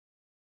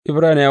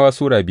Ibraniyawa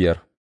Sura 5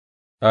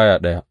 aya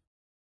 1.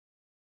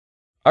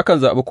 Akan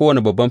zaɓi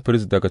kowane babban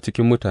firist daga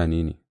cikin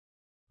mutane ne,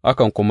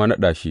 akan kuma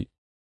naɗa shi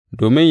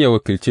domin yă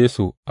wakilce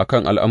su a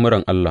kan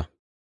al'amuran Allah,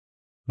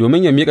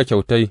 domin yă miƙa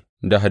kyautai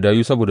da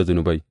hadayu saboda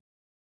zunubai,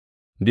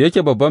 da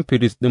yake babban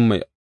firist ɗin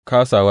mai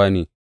kāsawa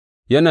ne,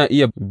 yana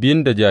iya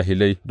bin da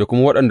jahilai da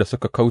kuma waɗanda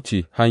suka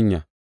kauce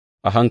hanya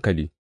a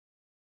hankali,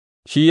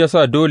 shi ya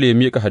sa dole yă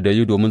miƙa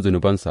hadayu domin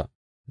zunubansa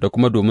da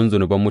kuma domin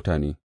zunuban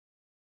mutane.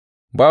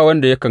 Ba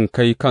wanda yakan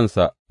kai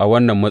kansa a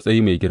wannan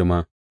matsayi mai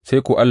girma,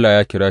 sai ko Allah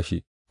ya kira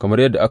shi, kamar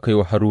yadda aka yi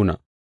wa Haruna,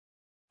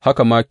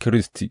 haka ma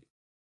Kiristi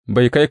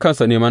bai kai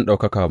kansa neman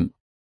ɗaukaka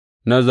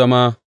na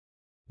zama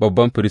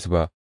babban firist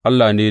ba,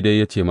 Allah ne dai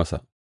ya ce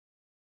masa,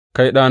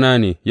 Kai ɗana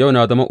ne, yau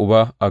na zama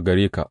uba a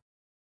gare ka,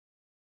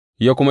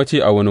 ya kuma ce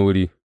a wani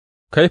wuri,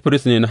 Kai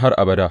firist ne na har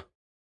abada,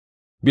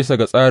 bisa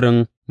ga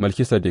tsarin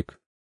Melkisedek.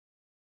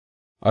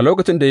 A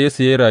lokacin da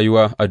Yesu ya yi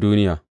rayuwa a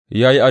duniya,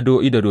 ya yi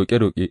addu'o'i da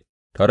roƙe-roƙe,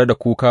 tare da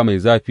kuka mai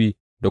zafi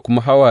da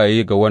kuma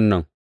hawaye ga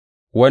wannan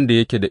wanda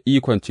yake da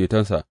ikon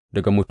cetonsa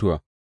daga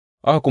mutuwa,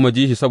 aka kuma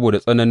ji shi saboda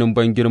tsananin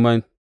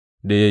bangirman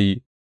da ya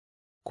yi,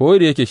 ko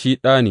da yake shi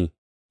ɗa ne,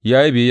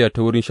 ya yi biyayya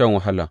ta wurin shan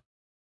wahala,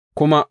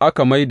 kuma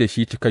aka mai da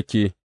shi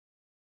cikakke,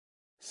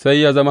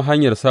 sai ya zama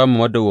hanyar samun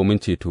madawwamin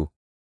ceto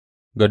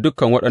ga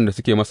dukan waɗanda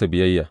suke masa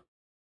biyayya,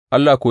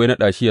 Allah kuwa ya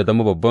naɗa shi ya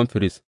zama babban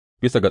firist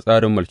bisa ga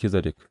tsarin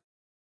Melkizedek.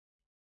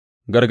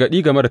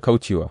 Gargaɗi game da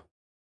kaucewa.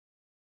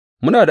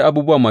 Muna da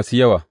abubuwa masu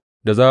yawa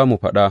da za mu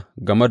faɗa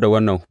game da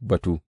wannan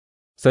batu,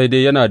 sai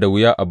dai yana da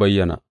wuya a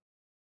bayyana,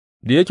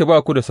 da yake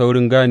ba ku da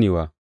saurin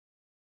ganewa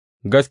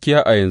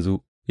gaskiya a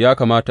yanzu, ya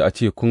kamata a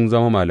ce kun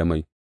zama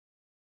malamai,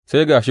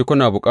 sai ga shi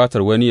kuna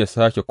bukatar wani ya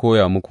sāke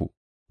koya muku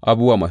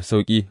abubuwa masu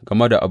sauƙi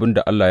game da abin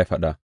da Allah ya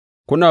faɗa,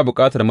 kuna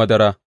bukatar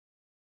madara,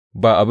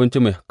 ba abinci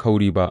mai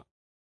kauri ba,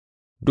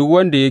 duk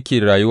wanda yake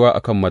rayuwa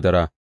a kan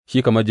madara,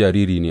 shi kamar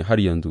jariri ne har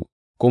yanzu,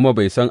 kuma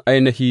bai san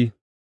ainihi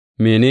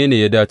mene ne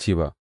ya dace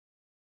ba.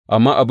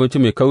 Amma abinci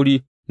mai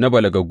kauri na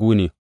balagaggu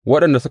ne,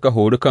 waɗanda suka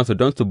hori kansu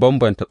don su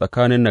bambanta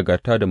tsakanin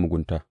nagarta da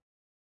mugunta.